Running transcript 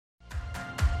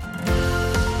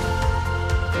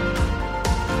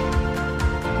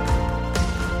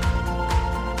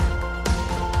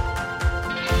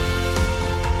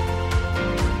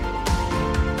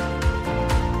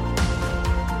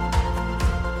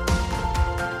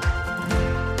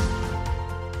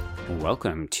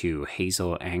Welcome to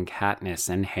Hazel and Katniss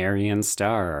and Harry and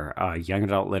Star, a young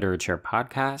adult literature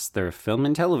podcast, their film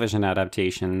and television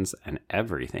adaptations, and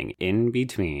everything in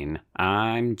between.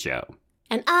 I'm Joe.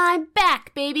 And I'm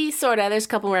back, baby. Sorta. There's a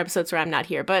couple more episodes where I'm not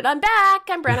here, but I'm back.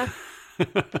 I'm Brenna.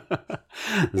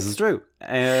 This is true.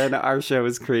 And our show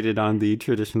is created on the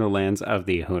traditional lands of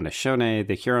the Haudenosaunee,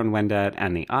 the Huron-Wendat,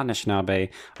 and the Anishinaabe,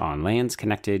 on lands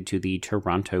connected to the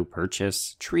Toronto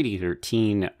Purchase, Treaty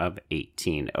 13 of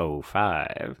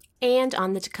 1805. And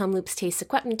on the Tecumloops Te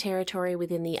Secwepemc territory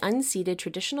within the unceded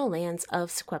traditional lands of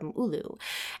Secwepemc-Ulu.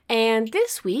 And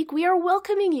this week, we are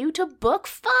welcoming you to Book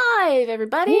 5,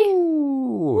 everybody!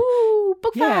 Ooh. Woo!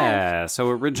 Book 5! Yeah, so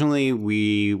originally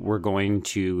we were going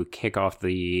to kick off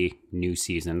the new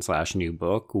season / new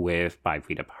book with 5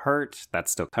 Feet Apart.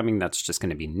 That's still coming. That's just going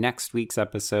to be next week's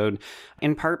episode.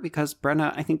 In part because,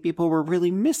 Brenna, I think people were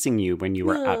really missing you when you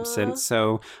were absent.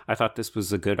 So I thought this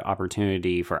was a good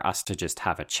opportunity for us to just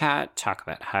have a chat, talk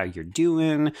about how you're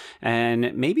doing,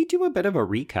 and maybe do a bit of a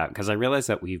recap. Because I realize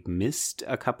that we've missed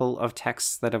a couple of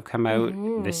texts that have come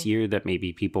out this year that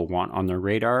maybe people want on their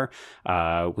radar.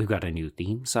 We've got a new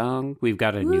theme song. We've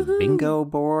got a new bingo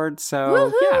board.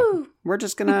 So yeah, we're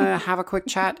just going to have a quick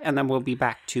chat, and then we'll be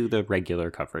back to the regular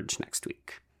coverage next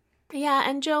week. Yeah,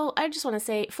 and Joe, I just want to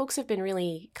say, folks have been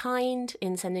really kind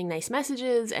in sending nice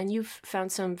messages, and you've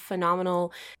found some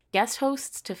phenomenal guest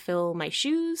hosts to fill my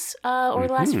shoes over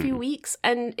the last few weeks,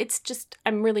 and it's just,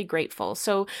 I'm really grateful.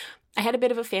 So I had a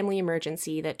bit of a family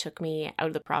emergency that took me out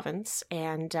of the province,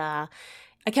 and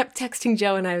I kept texting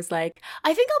Joe and I was like,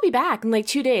 I think I'll be back in like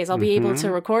 2 days. I'll be able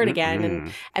to record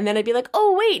again. And then I'd be like,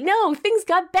 oh, wait, no, things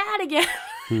got bad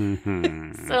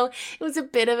again. So it was a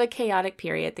bit of a chaotic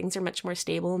period. Things are much more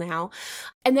stable now.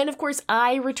 And then, of course,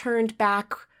 I returned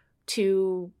back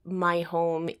to my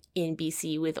home in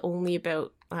BC with only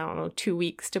about, 2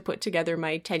 weeks to put together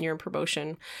my tenure and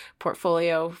promotion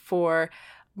portfolio for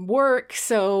work.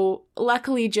 So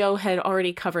luckily Joe had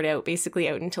already covered basically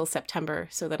out until September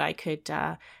so that I could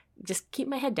just keep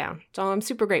my head down. So I'm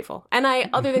super grateful. And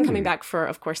other than coming back for,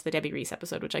 of course, the Debbie Reese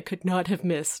episode, which I could not have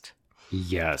missed.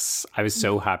 Yes, I was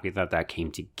so happy that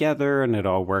came together and it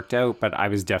all worked out. But I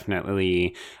was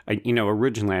definitely,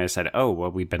 originally I said, oh,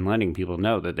 well, we've been letting people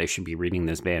know that they should be reading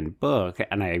this banned book.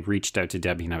 And I reached out to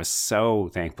Debbie and I was so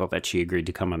thankful that she agreed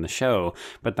to come on the show.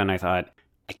 But then I thought,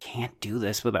 I can't do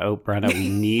this without Brenna. We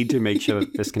need to make sure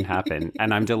that this can happen.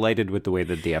 And I'm delighted with the way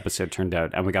that the episode turned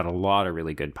out. And we got a lot of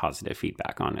really good positive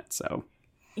feedback on it. So,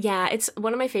 yeah, it's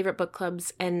one of my favorite book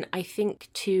clubs. And I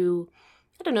think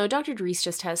Dr. Reese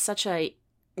just has such a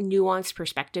nuanced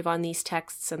perspective on these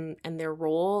texts and their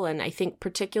role. And I think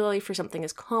particularly for something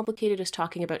as complicated as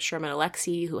talking about Sherman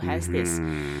Alexie, who has this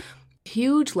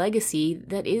huge legacy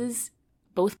that is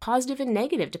both positive and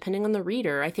negative, depending on the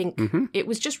reader. I think it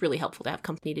was just really helpful to have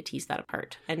company to tease that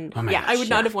apart. And I would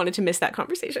not have wanted to miss that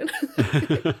conversation.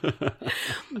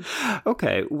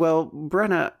 Okay, well,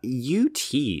 Brenna, you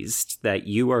teased that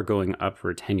you are going up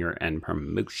for tenure and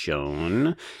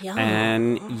promotion. Yeah.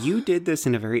 And you did this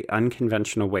in a very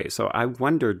unconventional way. So I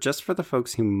wonder, just for the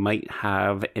folks who might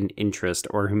have an interest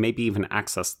or who maybe even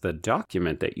access the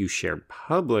document that you shared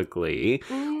publicly,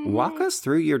 walk us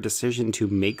through your decision to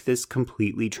make this completely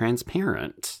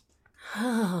transparent.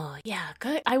 Oh, yeah,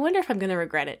 good. I wonder if I'm going to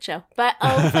regret it, Joe, but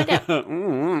I'll find out.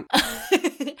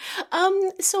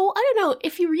 So I don't know,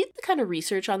 if you read the kind of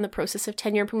research on the process of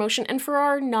tenure and promotion, and for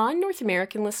our non-North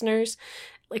American listeners,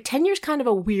 like tenure is kind of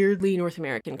a weirdly North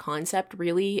American concept,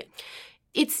 really.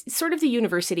 It's sort of the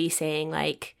university saying,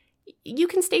 like, you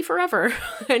can stay forever.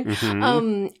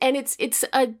 And it's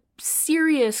a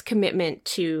serious commitment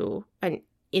to an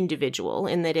individual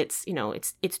in that it's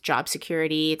job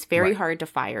security. It's very hard to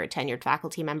fire a tenured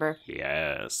faculty member.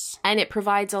 Yes. And it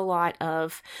provides a lot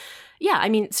of,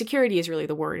 security is really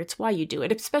the word. It's why you do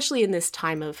it, especially in this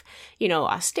time of,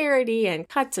 austerity and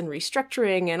cuts and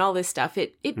restructuring and all this stuff.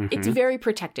 It's very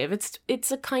protective.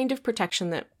 It's a kind of protection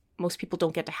that most people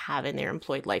don't get to have in their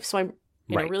employed life. So I'm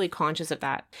really conscious of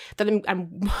that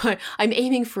I'm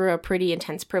aiming for a pretty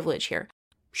intense privilege here.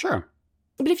 Sure.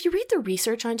 But if you read the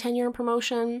research on tenure and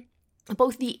promotion,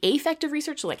 both the affective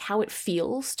research, so like how it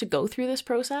feels to go through this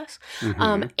process,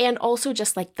 and also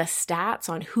just like the stats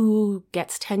on who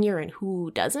gets tenure and who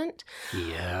doesn't.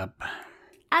 Yep.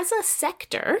 As a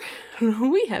sector,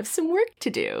 we have some work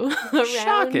to do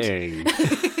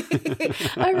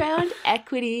around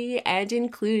equity and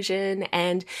inclusion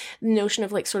and the notion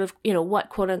of like sort of, what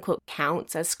quote unquote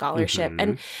counts as scholarship.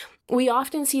 And we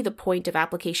often see the point of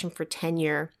application for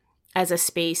tenure as a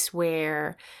space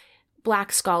where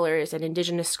Black scholars and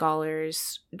Indigenous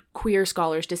scholars, queer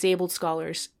scholars, disabled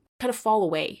scholars kind of fall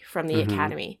away from the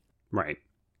academy. Right.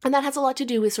 And that has a lot to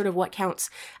do with sort of what counts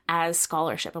as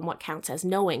scholarship and what counts as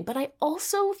knowing. But I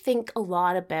also think a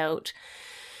lot about,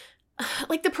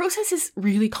 like, the process is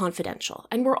really confidential.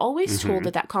 And we're always told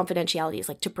that confidentiality is,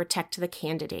 like, to protect the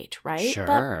candidate, right?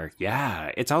 Sure.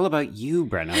 Yeah. It's all about you,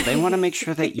 Brenna. They want to make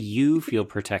sure that you feel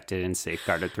protected and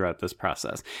safeguarded throughout this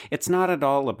process. It's not at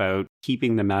all about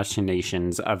keeping the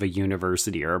machinations of a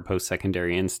university or a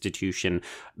post-secondary institution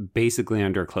basically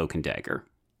under cloak and dagger.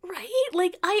 Right?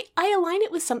 Like, I align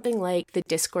it with something like the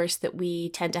discourse that we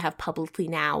tend to have publicly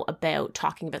now about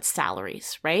talking about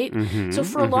salaries, right? So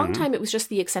for a long time, it was just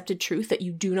the accepted truth that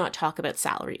you do not talk about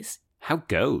salaries. How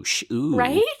gauche. Ooh.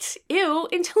 Right? Ew.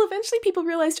 Until eventually people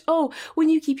realized, oh, when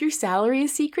you keep your salary a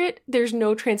secret, there's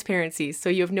no transparency. So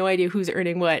you have no idea who's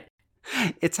earning what.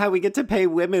 It's how we get to pay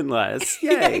women less.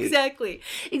 Yay. Yeah,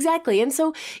 exactly. And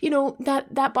so,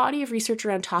 that body of research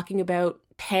around talking about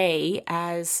pay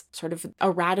as sort of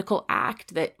a radical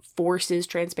act that forces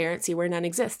transparency where none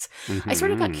exists. I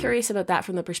sort of got curious about that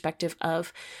from the perspective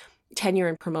of tenure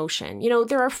and promotion.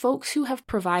 There are folks who have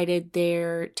provided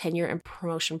their tenure and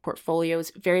promotion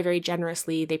portfolios very, very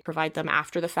generously. They provide them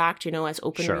after the fact, as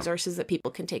open resources that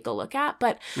people can take a look at.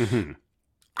 But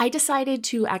I decided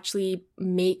to actually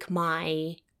make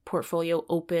my portfolio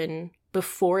open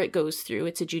before it goes through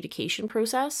its adjudication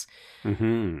process.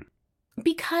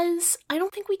 Because I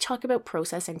don't think we talk about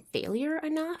process and failure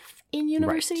enough in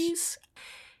universities.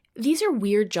 Right. These are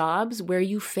weird jobs where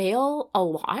you fail a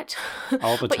lot,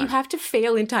 all the time. But you have to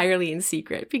fail entirely in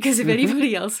secret, because if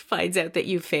anybody else finds out that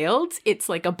you failed, it's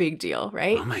like a big deal,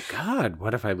 right? Oh my God,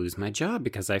 what if I lose my job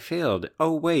because I failed?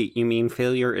 Oh wait, you mean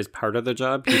failure is part of the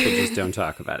job? People just don't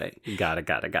talk about it. Got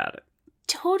it.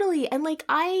 Totally. And like,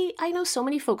 I know so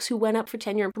many folks who went up for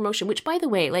tenure and promotion, which, by the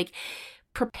way, like,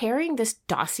 preparing this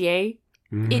dossier,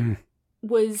 it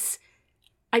was,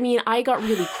 I got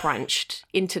really crunched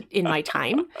in my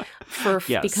time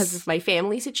because of my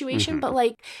family situation, but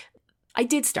like, I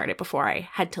did start it before I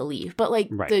had to leave, but like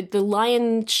the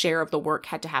lion's share of the work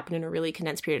had to happen in a really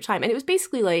condensed period of time. And it was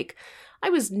basically like, I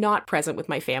was not present with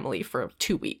my family for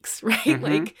 2 weeks, right?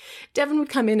 Like, Devin would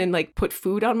come in and like put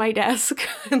food on my desk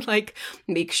and like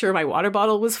make sure my water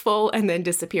bottle was full and then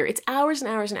disappear. It's hours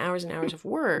and hours and hours and hours of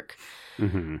work.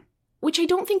 Which I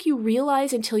don't think you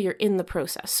realize until you're in the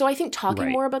process. So I think talking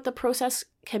more about the process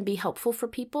can be helpful for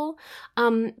people.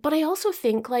 But I also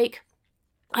think, like,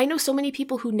 I know so many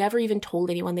people who never even told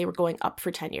anyone they were going up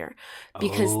for tenure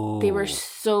because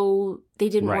they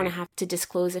didn't want to have to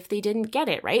disclose if they didn't get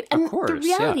it, right? And the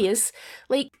reality is,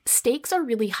 like, stakes are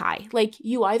really high. Like,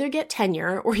 you either get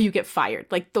tenure or you get fired.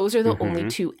 Like, those are the only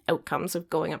two outcomes of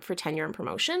going up for tenure and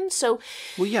promotion. So,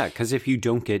 well, yeah, because if you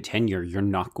don't get tenure, you're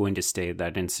not going to stay at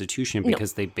that institution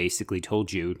because they basically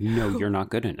told you, no, you're not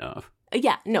good enough.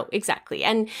 Yeah, no, exactly.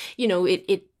 And,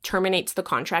 it terminates the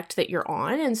contract that you're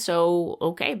on. And so,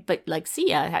 okay, but like, see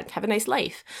ya, have a nice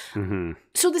life.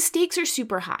 So the stakes are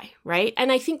super high, right?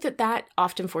 And I think that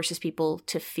often forces people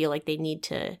to feel like they need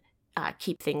to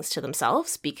keep things to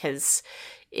themselves because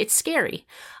it's scary.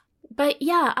 But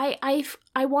yeah,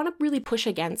 I want to really push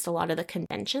against a lot of the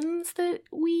conventions that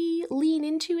we lean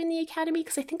into in the academy,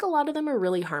 because I think a lot of them are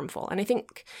really harmful. And I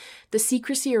think the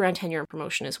secrecy around tenure and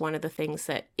promotion is one of the things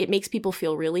that it makes people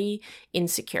feel really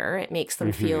insecure. It makes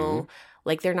them feel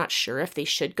like they're not sure if they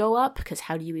should go up, because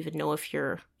how do you even know if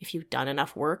you've done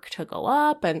enough work to go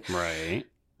up? And I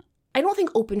don't think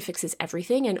open fixes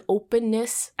everything, and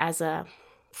openness as a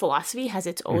philosophy has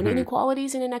its own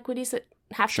inequalities and inequities that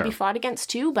have to be fought against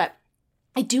too. But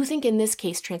I do think in this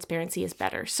case, transparency is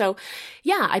better. So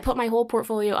yeah, I put my whole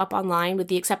portfolio up online with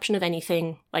the exception of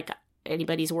anything like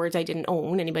anybody's words I didn't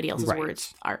own. Anybody else's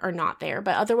words are not there.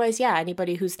 But otherwise, yeah,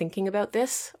 anybody who's thinking about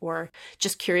this or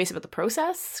just curious about the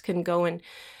process can go and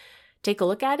take a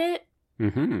look at it.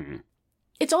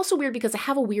 It's also weird because I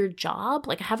have a weird job.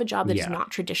 Like, I have a job that is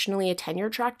not traditionally a tenure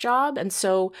track job. And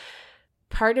so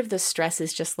part of the stress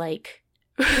is just like,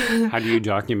 how do you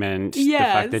document the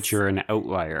fact that you're an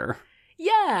outlier?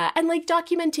 Yeah, and like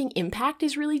documenting impact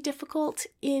is really difficult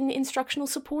in instructional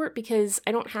support because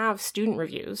I don't have student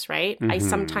reviews, right? I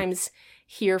sometimes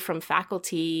hear from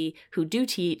faculty who do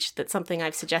teach that something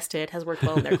I've suggested has worked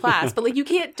well in their class, but like you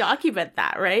can't document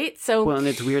that, right? So well, and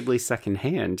it's weirdly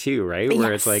secondhand too, right?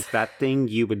 Where it's like that thing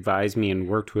you advised me and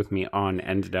worked with me on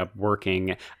ended up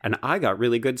working, and I got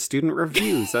really good student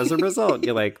reviews as a result.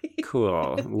 You're like,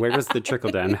 cool. Where does the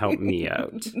trickle down help me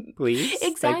out, please?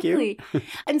 Exactly. Thank you.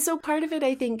 And so part of it,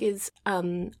 I think, is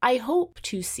I hope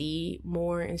to see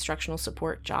more instructional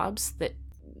support jobs that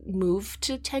move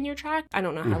to tenure track. I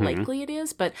don't know how likely it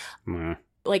is, but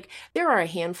Like, there are a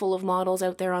handful of models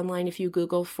out there online. If you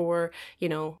Google for,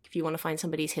 if you want to find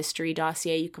somebody's history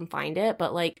dossier, you can find it.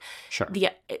 But like, Sure.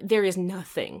 there is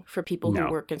nothing for people No.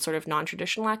 who work in sort of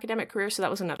non-traditional academic careers. So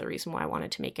that was another reason why I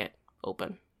wanted to make it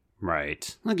open.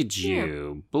 Right. Look at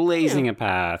you, blazing a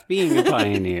path, being a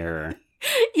pioneer.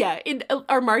 Yeah,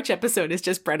 our March episode is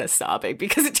just Brenna sobbing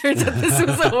because it turns out this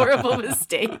was a horrible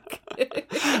mistake.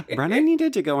 Brenna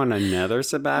needed to go on another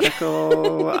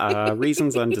sabbatical,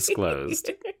 reasons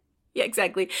undisclosed. Yeah,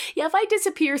 exactly. Yeah, if I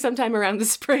disappear sometime around the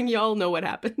spring, y'all know what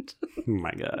happened. Oh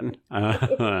my God.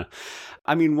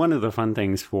 I mean, one of the fun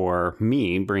things for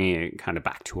me, bringing it kind of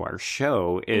back to our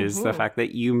show, is the fact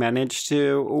that you managed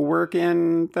to work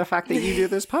in the fact that you do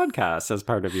this podcast as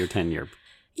part of your tenure.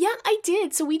 Yeah, I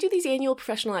did. So we do these annual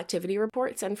professional activity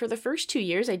reports, and for the first 2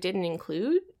 years, I didn't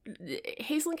include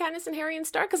Hazel and Katniss and Harry and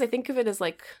Star because I think of it as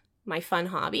like my fun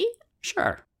hobby.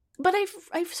 Sure. But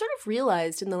I've sort of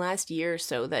realized in the last year or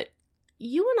so that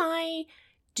you and I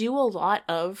do a lot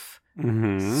of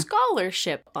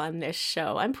scholarship on this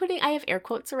show. I have air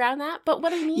quotes around that, but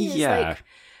what I mean is like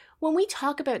when we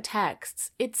talk about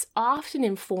texts, it's often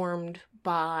informed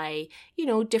by,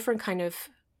 different kind of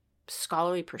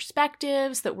scholarly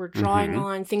perspectives that we're drawing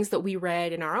on, things that we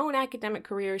read in our own academic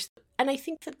careers. And I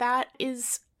think that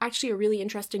is actually a really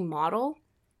interesting model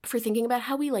for thinking about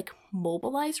how we like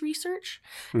mobilize research.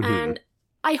 And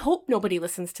I hope nobody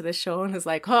listens to this show and is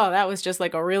like, oh, that was just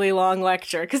like a really long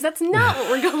lecture, because that's not what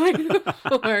we're going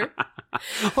for.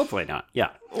 Hopefully not. Yeah.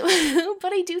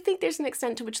 But I do think there's an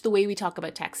extent to which the way we talk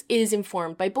about text is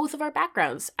informed by both of our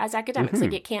backgrounds as academics.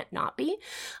 Like, it can't not be.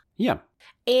 Yeah.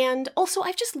 And also,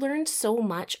 I've just learned so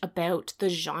much about the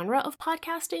genre of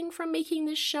podcasting from making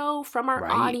this show, from our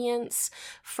audience,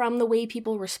 from the way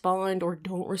people respond or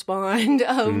don't respond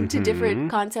to different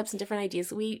concepts and different ideas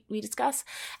that we discuss.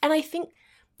 And I think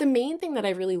the main thing that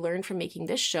I've really learned from making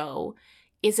this show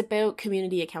is about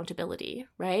community accountability,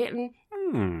 right?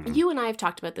 And you and I have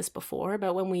talked about this before,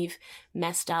 about when we've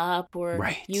messed up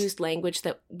or used language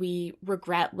that we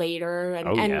regret later,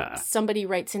 and somebody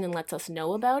writes in and lets us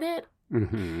know about it.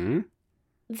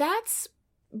 That's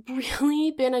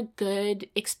really been a good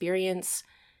experience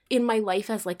in my life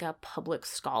as like a public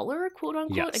scholar, quote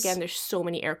unquote. Again, there's so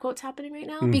many air quotes happening right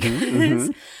now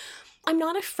because I'm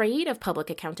not afraid of public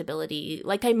accountability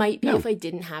like I might be if I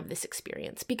didn't have this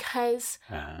experience, because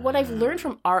what I've learned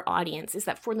from our audience is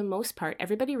that for the most part,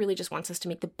 everybody really just wants us to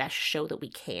make the best show that we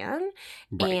can.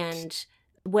 And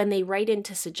when they write in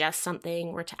to suggest something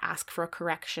or to ask for a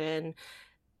correction,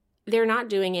 they're not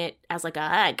doing it as like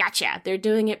a gotcha. They're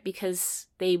doing it because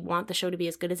they want the show to be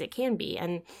as good as it can be.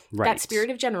 And that spirit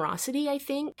of generosity, I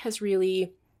think, has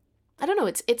really, I don't know,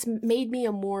 it's made me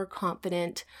a more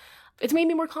confident. It's made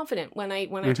me more confident when I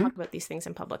talk about these things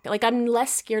in public. Like, I'm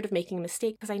less scared of making a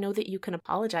mistake because I know that you can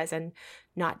apologize and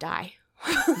not die.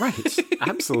 Right.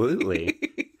 Absolutely.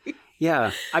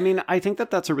 Yeah. I mean, I think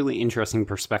that's a really interesting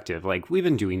perspective. Like, we've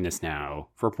been doing this now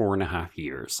for 4.5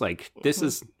 years. Like, this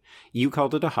is, you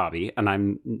called it a hobby, and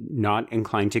I'm not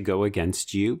inclined to go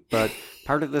against you. But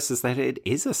part of this is that it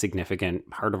is a significant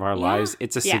part of our lives.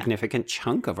 It's a significant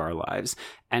chunk of our lives.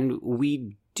 And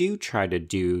we do try to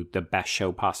do the best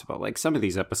show possible. Like, some of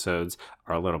these episodes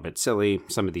are a little bit silly.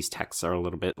 Some of these texts are a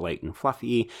little bit light and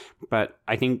fluffy. But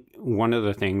I think one of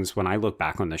the things when I look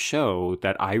back on the show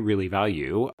that I really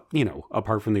value,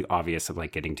 apart from the obvious of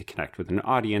like getting to connect with an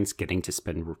audience, getting to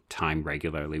spend time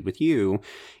regularly with you,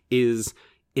 is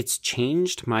it's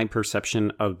changed my perception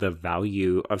of the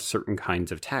value of certain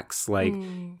kinds of texts. Like,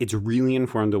 it's really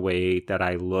informed the way that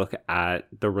I look at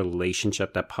the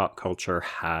relationship that pop culture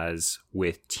has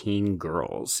with teen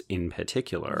girls in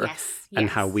particular, and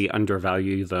how we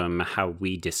undervalue them, how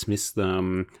we dismiss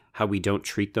them, how we don't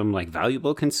treat them like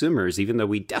valuable consumers, even though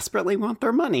we desperately want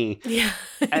their money. Yeah.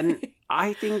 And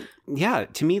I think,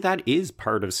 to me, that is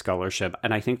part of scholarship.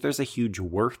 And I think there's a huge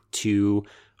worth to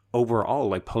overall,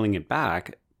 like, pulling it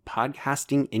back,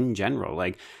 podcasting in general.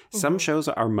 Like, some shows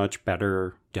are much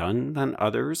better done than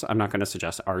others. I'm not going to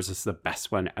suggest ours is the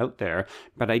best one out there,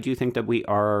 but I do think that we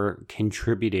are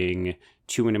contributing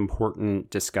to an important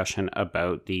discussion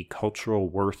about the cultural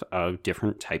worth of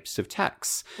different types of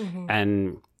texts.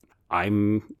 And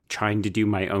I'm trying to do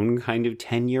my own kind of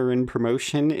tenure and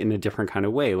promotion in a different kind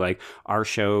of way. Like, our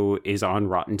show is on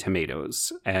Rotten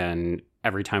Tomatoes, and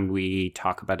every time we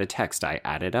talk about a text, I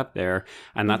add it up there.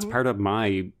 And that's part of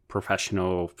my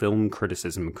professional film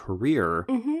criticism career.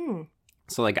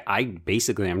 So, like, I'm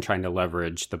trying to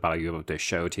leverage the value of this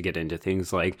show to get into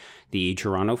things like the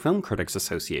Toronto Film Critics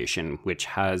Association, which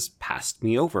has passed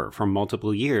me over for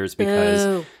multiple years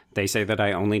because they say that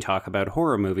I only talk about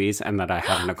horror movies and that I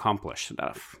haven't accomplished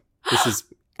enough. This is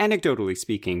anecdotally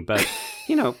speaking, but,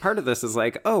 part of this is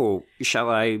like, oh, shall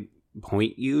I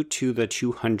point you to the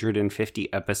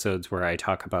 250 episodes where I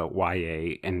talk about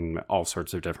YA in all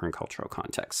sorts of different cultural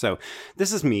contexts? So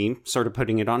this is me sort of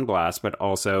putting it on blast, but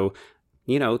also,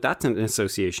 that's an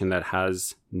association that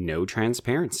has no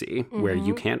transparency, where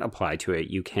you can't apply to it.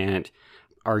 You can't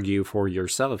argue for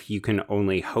yourself. You can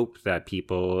only hope that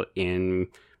people in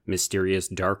mysterious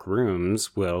dark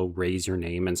rooms will raise your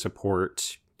name and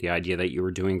support the idea that you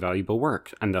are doing valuable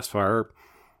work. And thus far,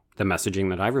 the messaging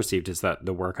that I've received is that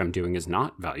the work I'm doing is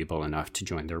not valuable enough to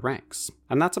join their ranks.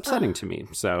 And that's upsetting to me.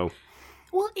 So,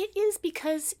 well, it is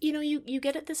because, you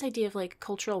get at this idea of like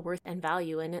cultural worth and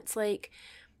value. And it's like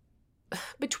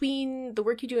between the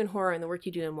work you do in horror and the work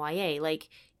you do in YA, like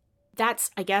that's,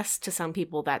 I guess, to some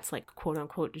people, that's like quote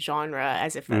unquote genre,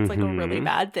 as if that's like a really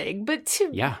bad thing. But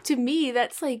to me,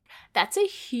 that's a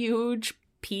huge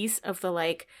piece of the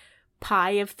like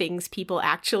pie of things people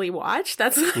actually watch.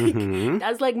 That's like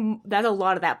that's a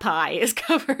lot of that pie is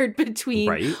covered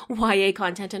between YA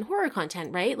content and horror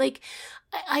content, right? Like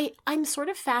I'm sort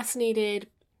of fascinated,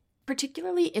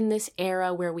 particularly in this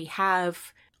era where we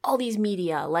have all these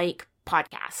media like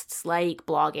podcasts, like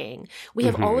blogging. We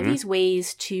have all of these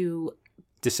ways to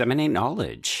disseminate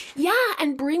knowledge. Yeah,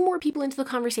 and bring more people into the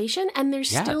conversation. And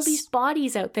there's still these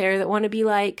bodies out there that want to be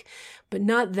like, but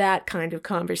not that kind of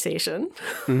conversation.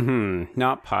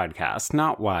 Not podcast,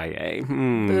 not YA.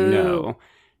 No.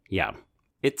 Yeah.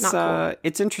 It's cool.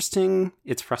 It's interesting,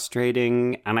 it's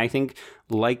frustrating, and I think,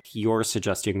 like you're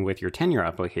suggesting with your tenure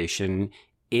application,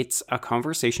 it's a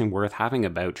conversation worth having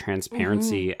about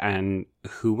transparency and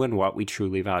who and what we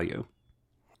truly value.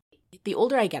 The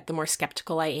older I get, the more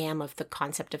skeptical I am of the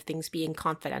concept of things being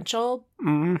confidential.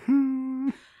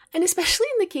 And especially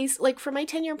in the case, like for my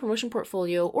tenure and promotion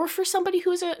portfolio, or for somebody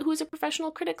who's a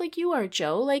professional critic like you are,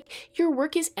 Joe, like your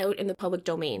work is out in the public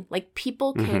domain. Like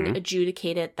people can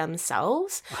adjudicate it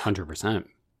themselves. 100%.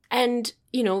 And,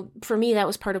 for me, that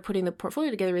was part of putting the portfolio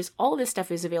together, is all this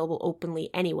stuff is available openly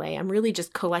anyway. I'm really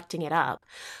just collecting it up.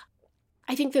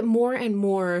 I think that more and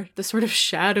more the sort of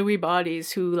shadowy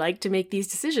bodies who like to make these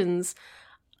decisions,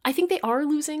 I think they are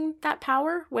losing that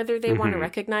power, whether they want to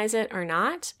recognize it or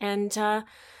not. And I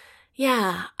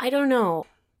don't know.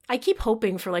 I keep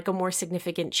hoping for like a more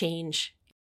significant change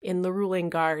in the ruling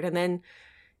guard, and then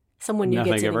someone new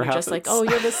gets in and you're just like, oh,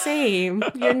 you're the same.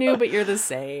 You're new, but you're the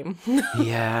same.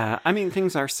 Yeah. I mean,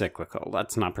 things are cyclical.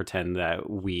 Let's not pretend that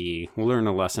we learn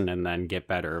a lesson and then get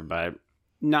better. But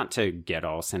not to get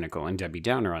all cynical and Debbie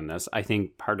Downer on this, I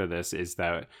think part of this is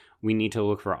that we need to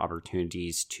look for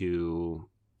opportunities to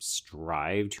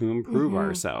strive to improve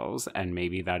ourselves. And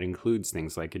maybe that includes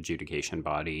things like adjudication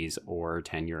bodies or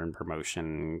tenure and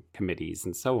promotion committees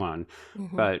and so on.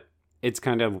 But it's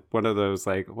kind of one of those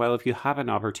like, well, if you have an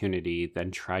opportunity, then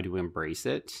try to embrace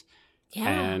it. Yeah.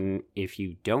 And if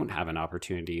you don't have an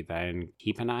opportunity, then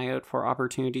keep an eye out for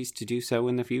opportunities to do so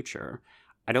in the future.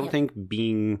 I don't think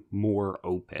being more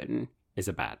open is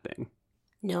a bad thing.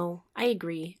 No, I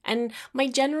agree. And my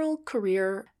general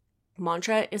career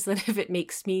mantra is that if it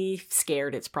makes me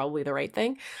scared, it's probably the right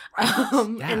thing.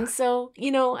 And so,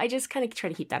 I just kind of try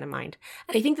to keep that in mind.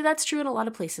 And I think that that's true in a lot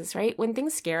of places, right? When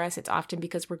things scare us, it's often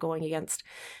because we're going against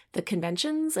the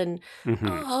conventions, and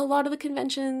a lot of the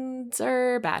conventions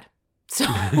are bad. So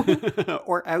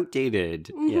or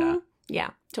outdated. Yeah,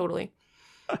 totally.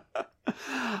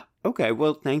 Okay,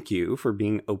 well, thank you for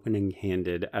being open and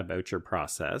candid about your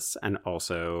process, and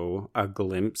also a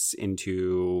glimpse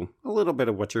into a little bit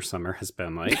of what your summer has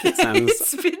been like. It sounds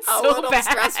it's been so a little bad.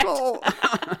 Stressful.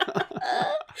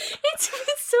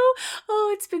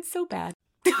 It's been so bad.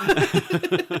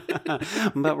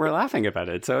 But we're laughing about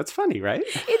it, so it's funny, right?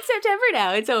 It's September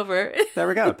now. It's over. There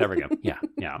we go.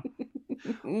 Yeah.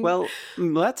 Well,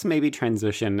 let's maybe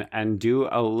transition and do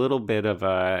a little bit of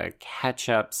a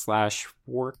catch-up /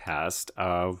 forecast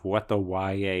of what the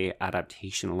YA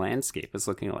adaptation landscape is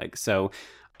looking like. So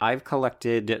I've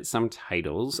collected some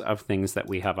titles of things that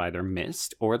we have either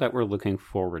missed or that we're looking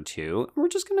forward to. We're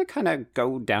just going to kind of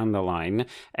go down the line,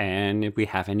 and if we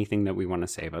have anything that we want to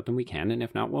say about them, we can, and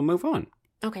if not, we'll move on.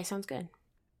 Okay, sounds good.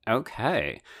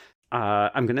 Okay.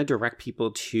 I'm going to direct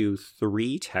people to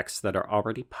 3 texts that are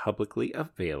already publicly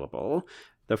available.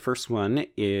 The first one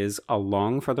is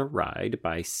Along for the Ride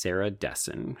by Sarah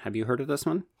Dessen. Have you heard of this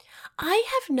one? I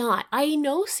have not. I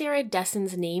know Sarah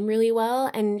Dessen's name really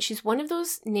well, and she's one of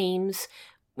those names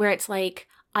where it's like,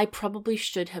 I probably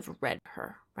should have read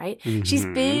her, right? She's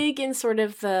big in sort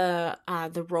of the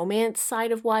romance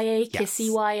side of YA, kissy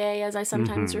YA, as I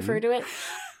sometimes refer to it.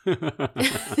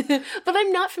 But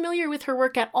I'm not familiar with her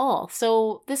work at all,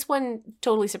 so this one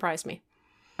totally surprised me.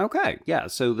 Okay, yeah,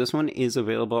 so this one is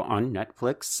available on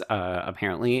Netflix,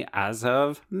 apparently as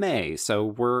of May. So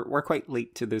we're quite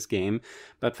late to this game.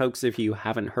 But folks, if you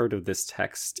haven't heard of this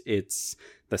text, it's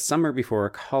the summer before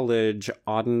college.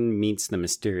 Auden meets the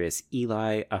mysterious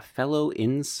Eli, a fellow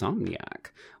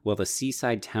insomniac. While the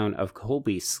seaside town of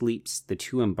Colby sleeps, the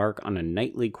two embark on a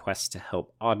nightly quest to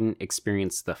help Auden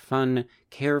experience the fun,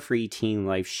 carefree teen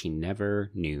life she never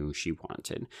knew she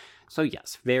wanted. So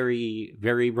yes, very,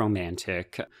 very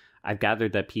romantic. I've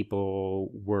gathered that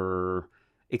people were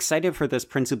excited for this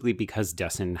principally because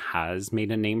Destin has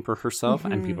made a name for herself,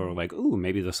 and people are like, ooh,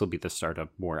 maybe this will be the start of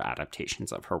more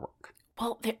adaptations of her work.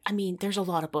 Well, there's a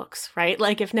lot of books, right?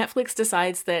 Like, if Netflix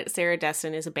decides that Sarah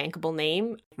Destin is a bankable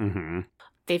name,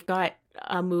 they've got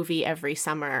a movie every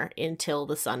summer until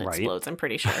the sun explodes, I'm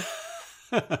pretty sure.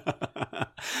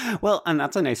 Well, and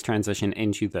that's a nice transition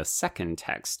into the second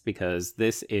text, because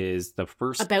this is the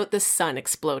first... About the sun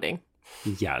exploding.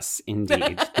 Yes,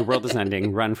 indeed. The world is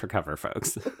ending. Run for cover,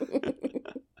 folks.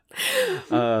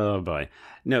 Oh, boy.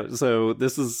 No, so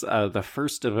this is the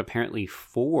first of apparently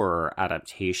 4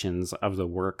 adaptations of the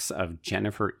works of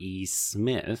Jennifer E.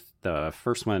 Smith. The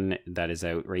first one that is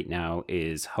out right now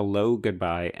is Hello,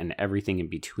 Goodbye, and Everything in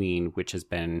Between, which has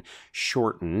been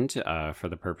shortened for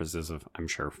the purposes of, I'm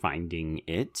sure, finding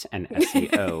it and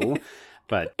SEO.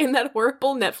 But in that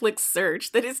horrible Netflix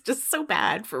search that is just so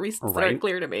bad for reasons that aren't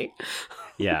clear to me.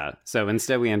 Yeah. So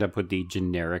instead we end up with the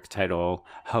generic title,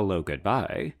 Hello,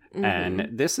 Goodbye. And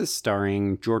this is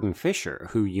starring Jordan Fisher,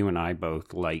 who you and I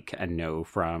both like and know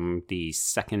from the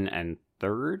second and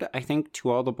third, I think,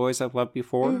 To All the Boys I've Loved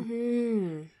Before.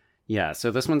 Yeah,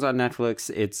 so this one's on Netflix.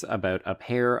 It's about a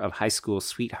pair of high school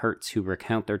sweethearts who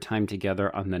recount their time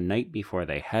together on the night before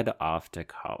they head off to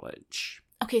college.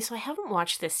 Okay, so I haven't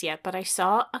watched this yet, but I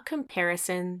saw a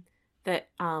comparison that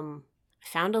I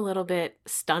found a little bit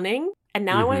stunning. And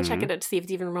now I want to check it out to see if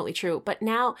it's even remotely true. But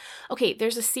now, okay,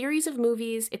 there's a series of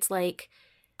movies. It's like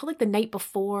The Night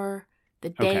Before, The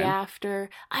Day After.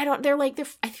 I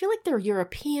feel like they're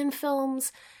European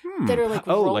films that are like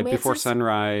romances. Like Before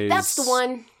Sunrise. That's the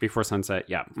one. Before Sunset,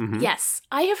 yeah. Yes,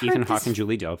 I have heard Ethan Hawke and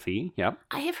Julie Delpy, yep.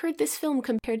 I have heard this film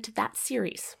compared to that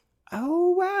series. Oh,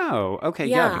 wow. Okay,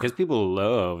 yeah, because people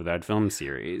love that film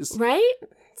series. Right?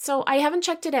 So I haven't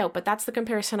checked it out, but that's the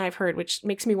comparison I've heard, which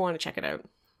makes me want to check it out.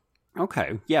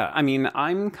 Okay, yeah. I mean,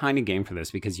 I'm kind of game for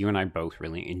this because you and I both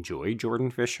really enjoy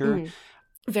Jordan Fisher.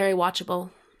 Very watchable.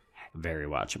 Very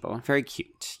watchable. Very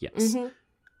cute, yes.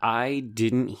 I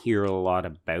didn't hear a lot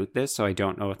about this, so I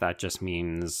don't know if that just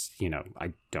means,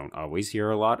 I don't always hear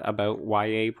a lot about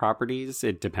YA properties.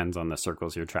 It depends on the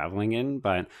circles you're traveling in,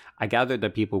 but I gathered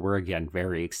that people were, again,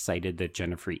 very excited that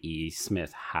Jennifer E.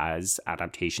 Smith has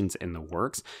adaptations in the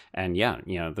works. And yeah,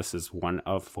 this is one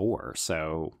of 4,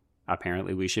 so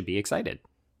apparently we should be excited.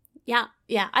 Yeah,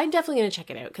 I'm definitely going to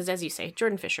check it out, because as you say,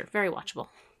 Jordan Fisher, very watchable.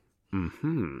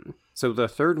 So the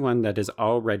third one that is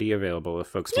already available, if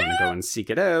folks want to go and seek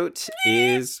it out,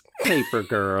 is Paper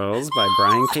Girls by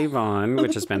Brian K. Vaughan,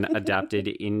 which has been adapted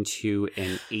into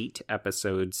an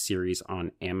 8-episode series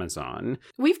on Amazon.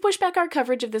 We've pushed back our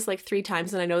coverage of this like 3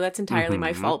 times, and I know that's entirely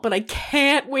my fault, but I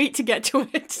can't wait to get to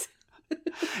it.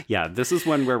 Yeah, this is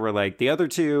one where we're like, the other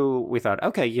 2, we thought,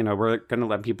 okay, we're going to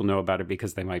let people know about it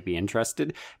because they might be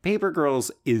interested. Paper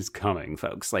Girls is coming,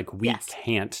 folks. Like, we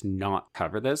can't not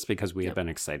cover this because we have been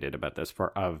excited about this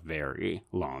for a very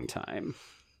long time.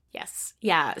 Yes.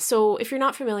 Yeah. So if you're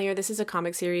not familiar, this is a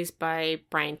comic series by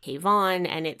Brian K. Vaughan,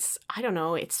 and it's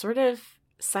sort of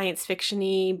science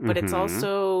fiction-y, but it's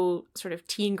also sort of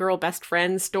teen girl best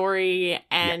friend story,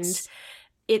 and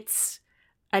it's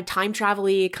a time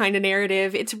travel-y kind of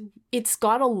narrative. It's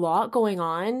got a lot going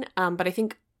on, but I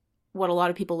think what a lot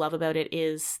of people love about it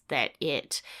is that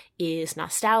it is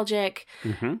nostalgic.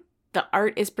 The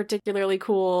art is particularly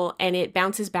cool, and it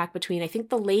bounces back between, I think,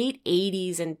 the late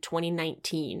 80s and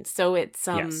 2019. So it's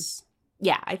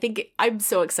I think I'm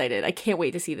so excited. I can't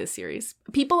wait to see this series.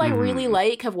 People I really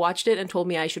like have watched it and told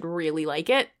me I should really like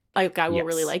it. Like, I will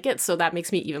really like it, so that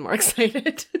makes me even more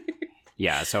excited.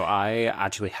 Yeah, so I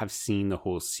actually have seen the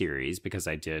whole series because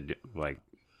I did like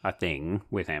a thing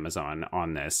with Amazon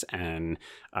on this, and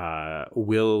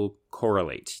will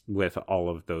correlate with all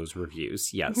of those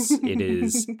reviews. Yes, it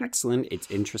is excellent.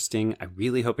 It's interesting. I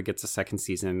really hope it gets a second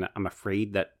season. I'm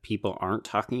afraid that people aren't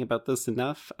talking about this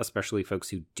enough, especially folks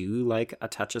who do like a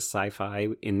touch of sci-fi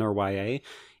in their YA.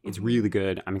 It's really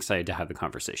good. I'm excited to have the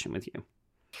conversation with you.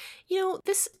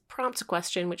 This prompts a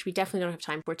question, which we definitely don't have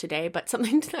time for today, but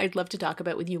something that I'd love to talk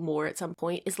about with you more at some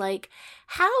point is like,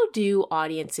 how do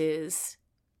audiences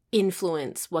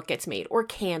influence what gets made, or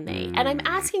can they? And I'm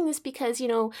asking this because,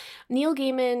 Neil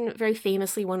Gaiman very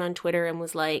famously went on Twitter and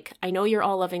was like, I know you're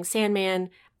all loving Sandman.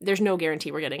 There's no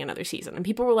guarantee we're getting another season. And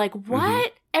people were like,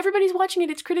 what? Everybody's watching it.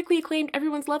 It's critically acclaimed.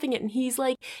 Everyone's loving it. And he's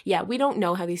like, yeah, we don't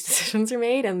know how these decisions are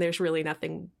made. And there's really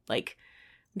nothing, like,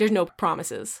 there's no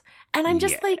promises. And I'm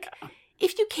just like,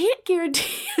 if you can't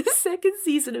guarantee a second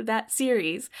season of that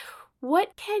series,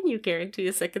 what can you guarantee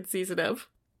a second season of?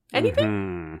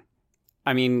 Anything?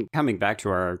 I mean, coming back to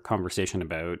our conversation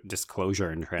about disclosure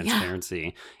and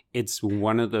transparency, it's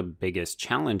one of the biggest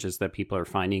challenges that people are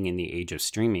finding in the age of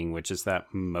streaming, which is that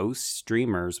most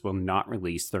streamers will not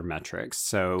release their metrics.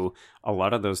 So a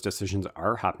lot of those decisions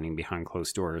are happening behind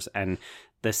closed doors. And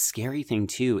the scary thing,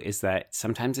 too, is that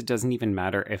sometimes it doesn't even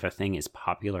matter if a thing is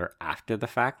popular after the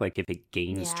fact. Like if it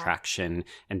gains traction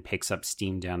and picks up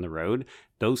steam down the road,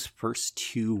 those first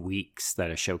 2 weeks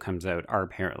that a show comes out are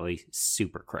apparently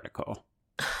super critical.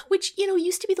 Which,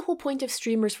 used to be the whole point of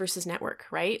streamers versus network,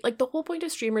 right? Like the whole point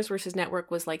of streamers versus network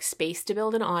was like space to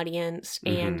build an audience.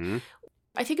 And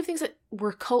I think of things that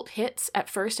were cult hits at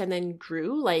first and then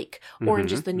grew, like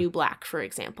Orange is the New Black, for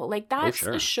example. Like that's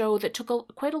a show that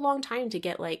took quite a long time to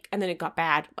get like, and then it got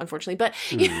bad, unfortunately. But,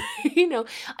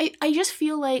 I just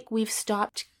feel like we've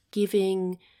stopped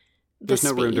giving There's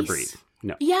no room to breathe.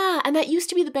 No. Yeah. And that used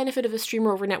to be the benefit of a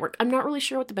streamer over network. I'm not really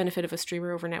sure what the benefit of a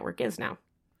streamer over network is now.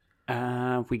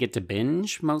 We get to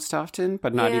binge most often,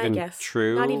 but not even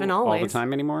true not even always. all the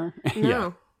time anymore.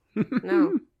 No.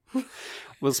 No.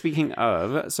 Well, speaking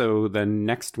of, so the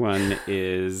next one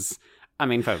is, I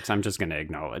mean, folks, I'm just going to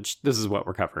acknowledge this is what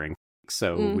we're covering.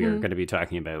 So we are going to be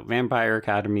talking about Vampire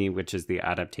Academy, which is the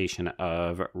adaptation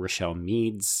of Rochelle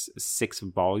Mead's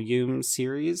 6-volume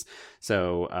series.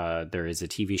 So there is a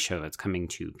TV show that's coming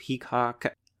to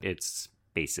Peacock. It's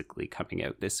basically coming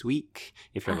out this week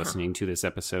if you're listening to this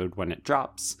episode when it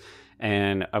drops.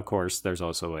 And of course there's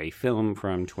also a film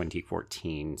from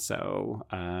 2014. So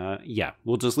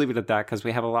we'll just leave it at that because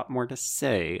we have a lot more to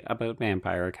say about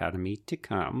Vampire Academy to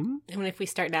come. And if we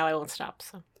start now, I won't stop.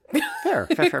 So Fair.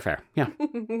 Yeah.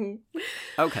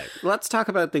 Okay, let's talk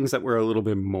about things that we're a little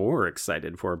bit more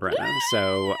excited for, Brenna.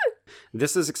 So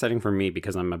this is exciting for me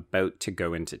because I'm about to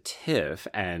go into TIFF,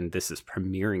 and this is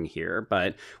premiering here,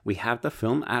 but we have the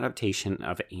film adaptation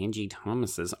of Angie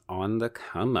Thomas's On the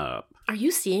Come Up. Are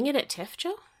you seeing it at TIFF,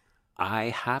 Joe? I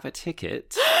have a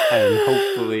ticket, and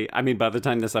hopefully, I mean, by the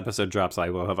time this episode drops, I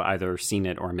will have either seen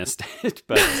it or missed it,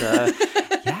 but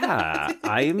yeah,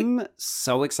 I'm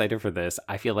so excited for this.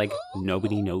 I feel like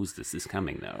nobody knows this is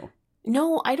coming, though.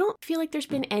 No, I don't feel like there's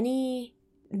been any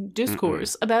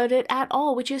discourse about it at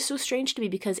all, which is so strange to me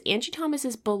because Angie Thomas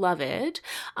is beloved,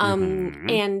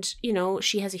 and,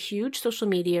 she has a huge social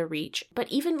media reach, but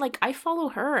even, like, I follow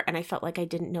her, and I felt like I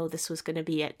didn't know this was going to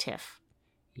be at TIFF.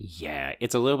 Yeah,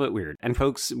 it's a little bit weird. And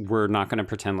folks, we're not going to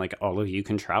pretend like all of you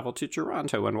can travel to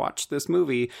Toronto and watch this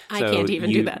movie. I can't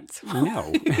even do that. So.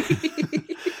 No.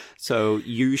 So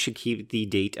you should keep the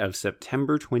date of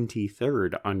September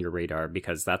 23rd on your radar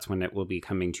because that's when it will be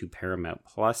coming to Paramount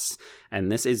Plus.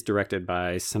 And this is directed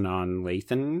by Sanaa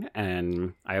Lathan.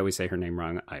 And I always say her name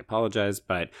wrong. I apologize.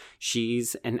 But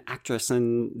she's an actress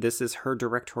and this is her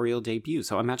directorial debut.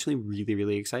 So I'm actually really,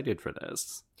 really excited for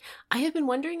this. I have been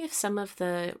wondering if some of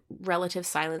the relative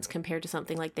silence compared to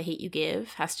something like The Hate U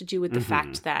Give has to do with the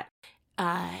fact that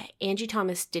Angie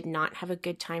Thomas did not have a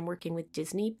good time working with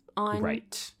Disney on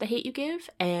The Hate U Give.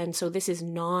 And so this is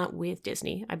not with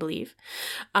Disney, I believe.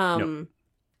 Nope.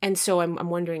 And so I'm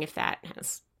wondering if that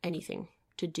has anything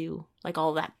to do, like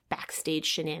all that backstage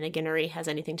shenaniganery has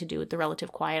anything to do with the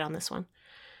relative quiet on this one.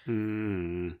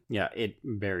 Yeah, it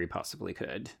very possibly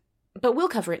could. But we'll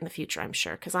cover it in the future, I'm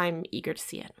sure, because I'm eager to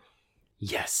see it.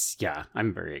 Yes, yeah,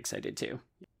 I'm very excited too.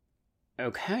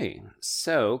 Okay,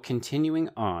 so continuing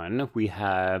on, we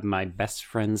have My Best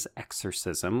Friend's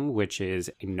Exorcism, which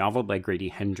is a novel by Grady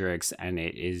Hendrix, and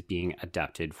it is being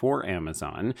adapted for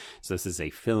Amazon. So this is a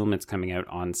film. It's coming out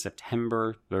on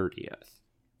September 30th.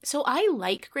 So I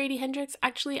like Grady Hendrix,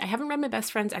 actually. I haven't read My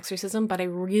Best Friend's Exorcism, but I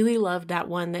really loved that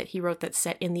one that he wrote that's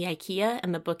set in the IKEA,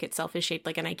 and the book itself is shaped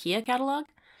like an IKEA catalog.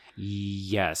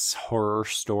 Yes, Horror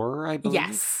Store, I believe.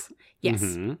 Yes.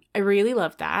 Mm-hmm. I really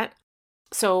love that.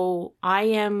 So I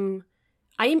am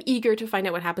eager to find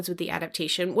out what happens with the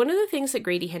adaptation. One of the things that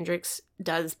Grady Hendrix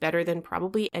does better than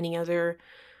probably any other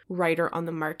writer on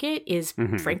the market is,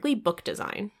 frankly, book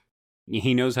design.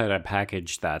 He knows how to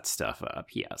package that stuff up,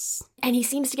 yes. And he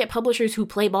seems to get publishers who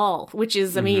play ball, which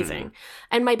is amazing.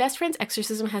 And My Best Friend's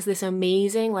Exorcism has this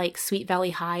amazing, like, Sweet Valley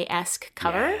High-esque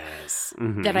cover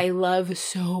that I love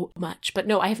so much. But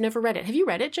no, I have never read it. Have you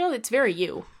read it, Joe? It's very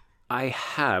you. I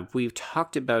have. We've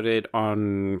talked about it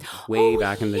on way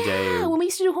back in the day. When we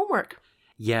used to do homework.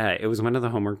 Yeah, it was one of the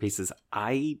homework pieces.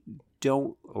 I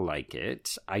don't like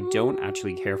it. I don't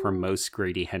actually care for most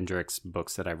Grady Hendrix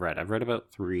books that I've read. I've read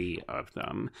about 3 of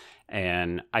them.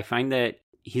 And I find that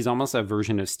he's almost a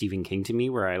version of Stephen King to me,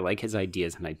 where I like his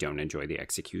ideas and I don't enjoy the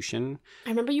execution. I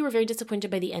remember you were very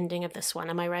disappointed by the ending of this one.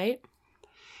 Am I right?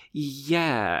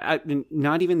 Yeah,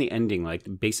 not even the ending, like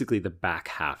basically the back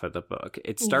half of the book.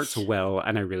 It starts well,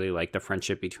 and I really like the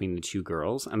friendship between the 2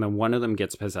 girls, and then one of them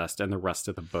gets possessed, and the rest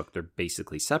of the book, they're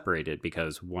basically separated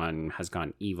because one has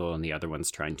gone evil and the other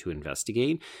one's trying to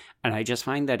investigate. And I just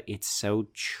find that it's so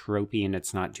tropey and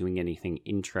it's not doing anything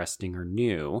interesting or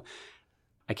new.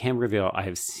 I can reveal I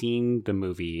have seen the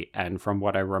movie, and from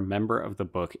what I remember of the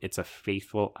book, it's a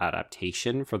faithful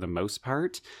adaptation for the most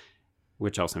part,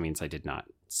 which also means I did not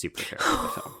super care for the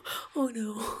film. Oh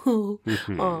no.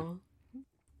 Mm-hmm. Oh.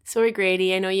 Sorry,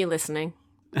 Grady. I know you're listening.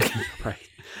 Right.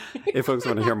 If folks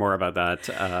want to hear more about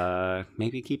that,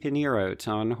 maybe keep an ear out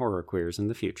on Horror Queers in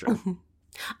the future.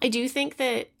 I do think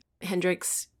that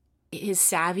Hendrix is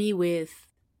savvy with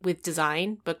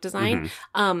design, book design.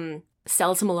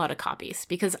 Sells him a lot of copies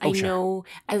because I know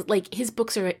as like his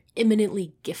books are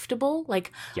eminently giftable.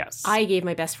 Like, yes, I gave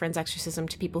my best friend's Exorcism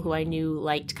to people who I knew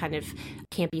liked kind of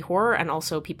campy horror, and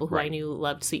also people who I knew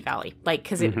loved Sweet Valley. Like,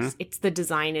 because it's the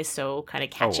design is so kind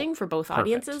of catching for both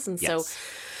audiences, and so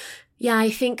yeah, I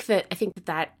think that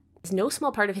is no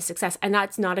small part of his success, and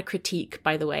that's not a critique,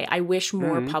 by the way. I wish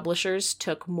more publishers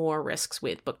took more risks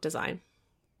with book design.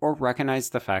 Or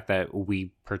recognize the fact that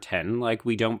we pretend like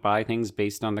we don't buy things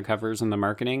based on the covers and the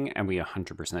marketing, and we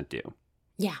 100% do.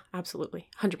 Yeah, absolutely.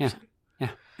 100%. Yeah.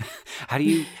 How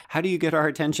do you get our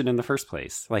attention in the first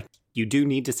place? Like, you do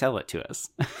need to sell it to us.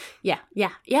 Yeah.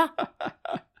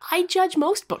 I judge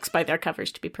most books by their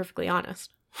covers, to be perfectly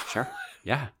honest. Sure.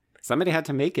 Yeah. Somebody had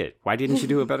to make it. Why didn't you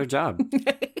do a better job?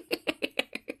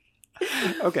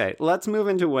 Okay, let's move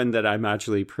into one that I'm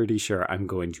actually pretty sure I'm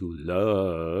going to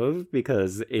love,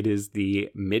 because it is The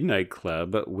Midnight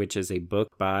Club, which is a book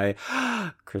by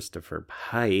Christopher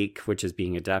Pike, which is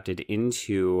being adapted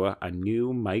into a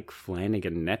new Mike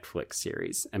Flanagan Netflix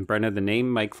series. And Brenna, the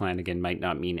name Mike Flanagan might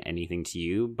not mean anything to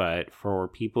you, but for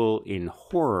people in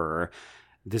horror,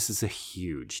 this is a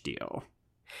huge deal.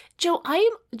 Joe, I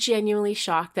am genuinely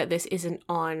shocked that this isn't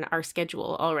on our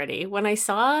schedule already. When I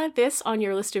saw this on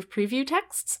your list of preview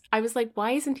texts, I was like,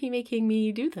 why isn't he making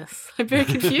me do this? I'm very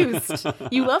confused.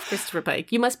 You love Christopher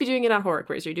Pike. You must be doing it on Horror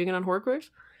Queers. Are you doing it on Horror Queers?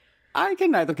 I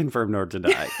can neither confirm nor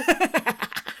deny.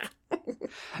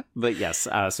 But yes,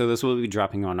 so this will be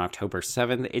dropping on October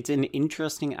 7th. It's an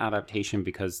interesting adaptation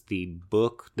because the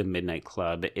book, The Midnight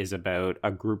Club, is about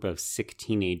a group of sick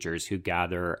teenagers who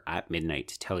gather at midnight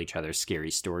to tell each other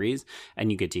scary stories,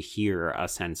 and you get to hear a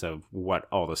sense of what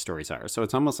all the stories are. So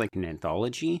it's almost like an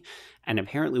anthology, and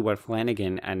apparently what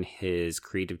Flanagan and his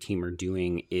creative team are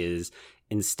doing is,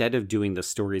 instead of doing the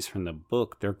stories from the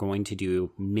book, they're going to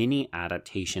do mini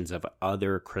adaptations of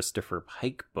other Christopher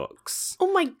Pike books.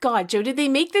 Oh my God, Joe, did they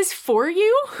make this for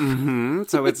you? Mm-hmm.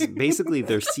 So it's basically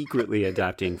they're secretly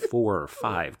adapting 4 or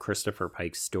 5 Christopher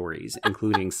Pike stories,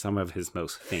 including some of his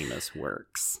most famous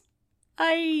works.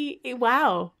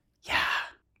 Wow. Yeah.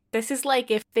 This is like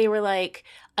if they were like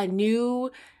a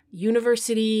new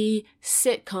university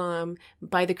sitcom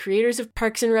by the creators of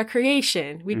Parks and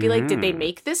Recreation. We'd be like, did they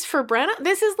make this for Brenna?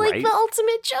 This is like the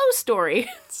ultimate Joe story.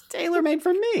 It's tailor-made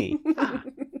for me.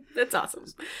 That's awesome.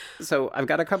 So I've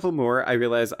got a couple more. I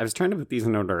realized I was trying to put these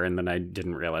in order, and then I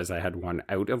didn't realize I had one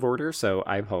out of order, so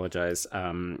I apologize.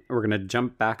 We're going to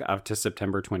jump back up to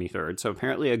September 23rd. So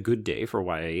apparently a good day for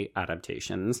YA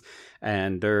adaptations.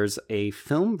 And there's a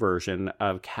film version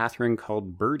of Catherine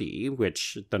Called Birdie,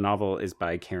 which the novel is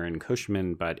by Karen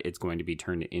Cushman, but it's going to be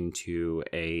turned into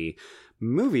a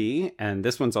movie. And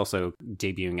this one's also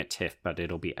debuting at TIFF, but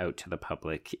it'll be out to the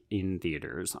public in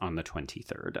theaters on the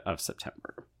 23rd of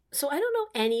September. So I don't know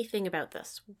anything about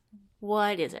this.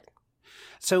 What is it?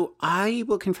 So I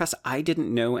will confess I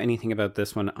didn't know anything about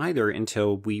this one either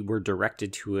until we were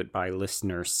directed to it by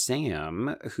listener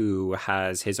Sam, who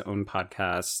has his own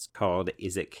podcast called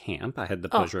Is It Camp? I had the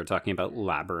pleasure of talking about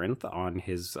Labyrinth on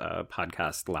his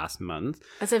podcast last month.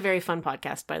 That's a very fun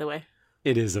podcast, by the way.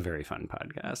 It is a very fun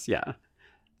podcast, yeah.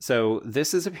 So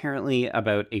this is apparently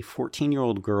about a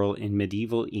 14-year-old girl in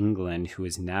medieval England who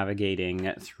is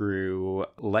navigating through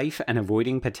life and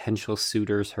avoiding potential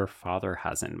suitors her father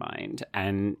has in mind.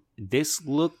 And this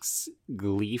looks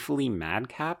gleefully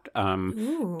madcapped.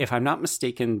 If I'm not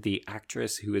mistaken, the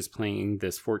actress who is playing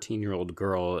this 14-year-old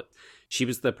girl, She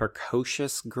was the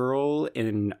precocious girl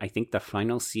in, I think, the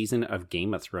final season of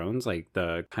Game of Thrones, like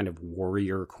the kind of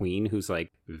warrior queen who's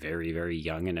like very, very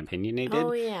young and opinionated.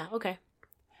 Oh, yeah. Okay.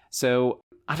 So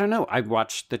I don't know. I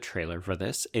watched the trailer for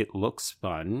this. It looks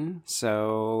fun.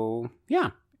 So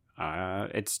yeah,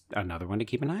 it's another one to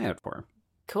keep an eye out for.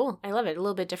 Cool. I love it. A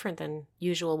little bit different than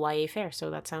usual YA fare. So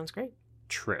that sounds great.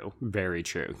 True. Very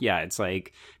true. Yeah, it's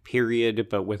like period,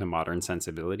 but with a modern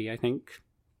sensibility, I think.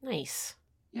 Nice.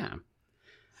 Yeah.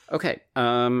 Okay,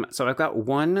 so I've got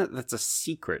one that's a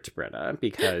secret, Brenna,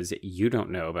 because you don't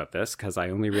know about this, because I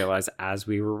only realized as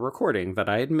we were recording that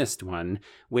I had missed one,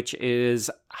 which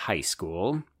is High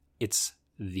School. It's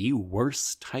the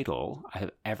worst title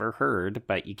I've ever heard,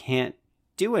 but you can't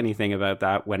do anything about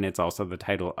that when it's also the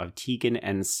title of Tegan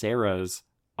and Sarah's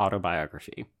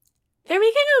autobiography. They're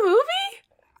making a movie?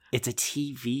 It's a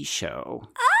TV show.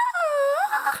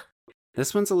 Ah!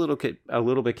 This one's a little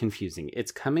bit confusing.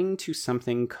 It's coming to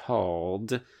something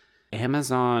called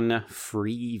Amazon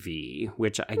Freevee,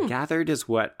 which I gathered is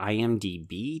what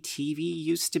IMDb TV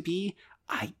used to be.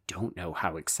 I don't know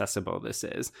how accessible this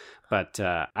is, but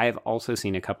I've also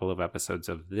seen a couple of episodes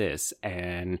of this,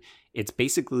 and it's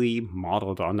basically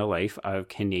modeled on the life of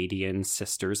Canadian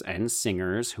sisters and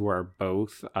singers who are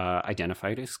both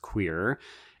identified as queer.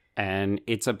 And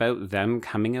it's about them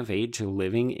coming of age,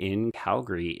 living in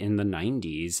Calgary in the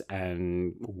 90s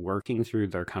and working through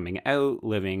their coming out,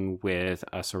 living with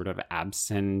a sort of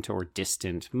absent or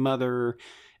distant mother.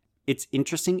 It's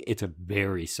interesting. It's a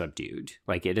very subdued.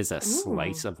 Like, it is a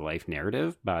slice of life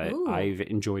narrative, but I've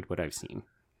enjoyed what I've seen.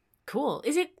 Cool.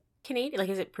 Is it Canadian? Like,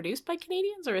 is it produced by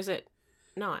Canadians or is it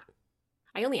not?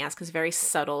 I only ask because very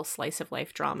subtle slice of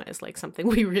life drama is like something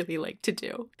we really like to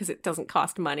do because it doesn't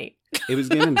cost money. It was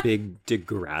given big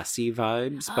Degrassi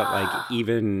vibes, but like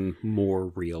even more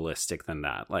realistic than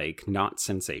that. Like, not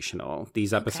sensational.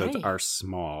 These episodes are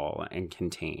small and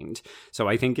contained. So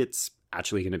I think it's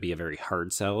actually going to be a very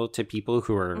hard sell to people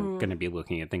who are going to be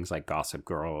looking at things like Gossip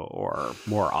Girl or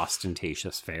more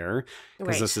ostentatious fare.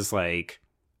 Because this is like...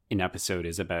 An episode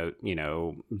is about, you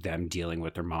know, them dealing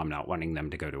with their mom not wanting them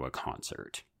to go to a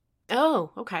concert.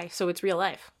 Oh, okay. So it's real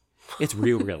life. It's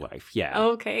real life, yeah.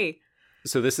 Okay.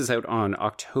 So this is out on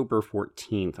October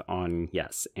 14th on,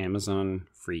 yes, Amazon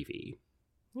Freevee.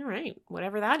 All right.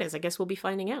 Whatever that is, I guess we'll be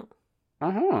finding out.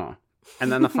 Uh-huh. And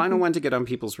then the final one to get on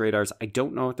people's radars, I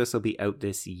don't know if this will be out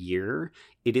this year.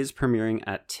 It is premiering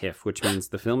at TIFF, which means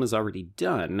the film is already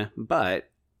done, but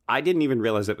I didn't even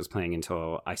realize it was playing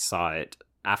until I saw it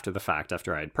after the fact,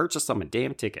 after I had purchased all my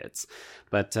damn tickets.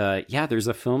 But yeah, there's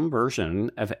a film version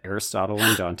of Aristotle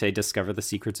and Dante Discover the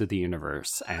Secrets of the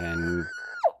Universe, and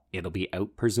it'll be out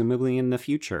presumably in the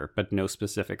future, but no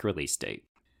specific release date.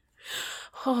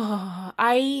 Oh,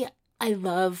 I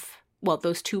love, well,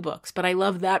 those two books, but I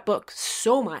love that book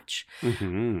so much.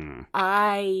 Mm-hmm.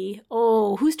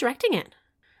 Who's directing it?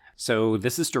 So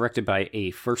this is directed by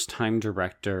a first-time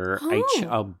director, H.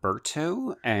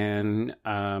 Alberto, and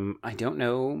I don't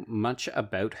know much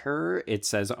about her. It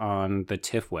says on the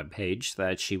TIFF webpage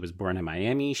that she was born in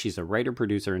Miami. She's a writer,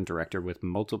 producer, and director with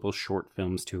multiple short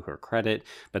films to her credit,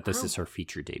 but this is her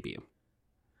feature debut.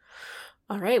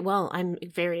 All right, well, I'm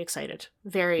very excited.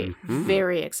 Very,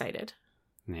 very excited.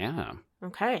 Yeah.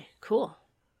 Okay, cool.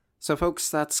 So, folks,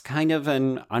 that's kind of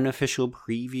an unofficial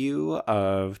preview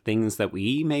of things that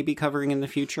we may be covering in the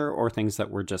future or things that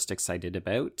we're just excited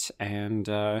about. And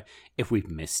if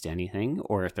we've missed anything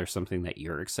or if there's something that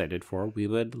you're excited for, we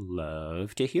would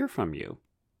love to hear from you.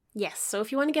 Yes, so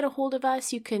if you want to get a hold of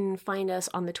us, you can find us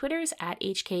on the Twitters at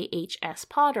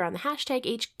HKHSPod or on the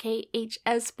hashtag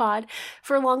HKHSPod.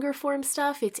 For longer form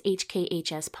stuff, it's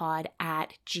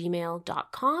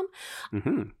HKHSPod@gmail.com.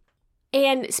 Mm-hmm.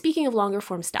 And speaking of longer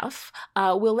form stuff,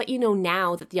 we'll let you know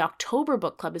now that the October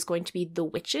book club is going to be The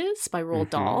Witches by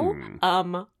Roald Dahl.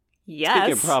 Yes.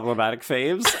 Speaking of problematic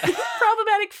faves.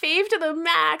 Problematic fave to the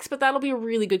max, but that'll be a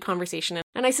really good conversation.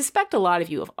 And I suspect a lot of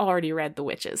you have already read The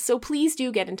Witches, so please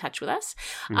do get in touch with us.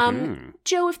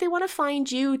 Joe, if they want to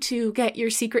find you to get your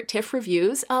secret TIFF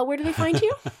reviews, where do they find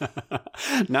you?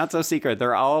 Not so secret.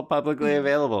 They're all publicly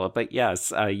available. But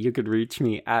yes, you could reach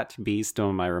me at B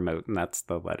Stole My Remote, and that's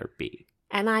the letter B.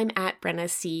 And I'm at Brenna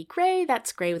C. Gray.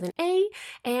 That's Gray with an A.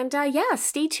 And yeah,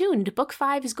 stay tuned. Book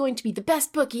 5 is going to be the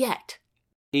best book yet.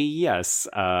 Yes,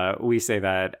 we say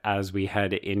that as we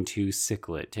head into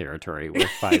Ciclet territory with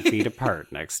 5 Feet Apart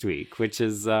next week, which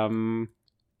is,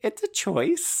 it's a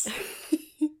choice.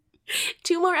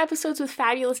 2 more episodes with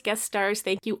fabulous guest stars.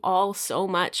 Thank you all so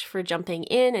much for jumping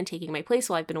in and taking my place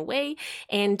while I've been away.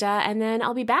 And then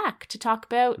I'll be back to talk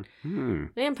about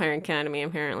Vampire Academy,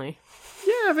 apparently.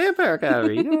 Yeah, Vampire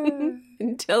Academy.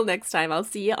 Until next time, I'll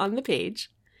see you on the page.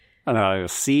 And I'll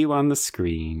see you on the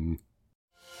screen.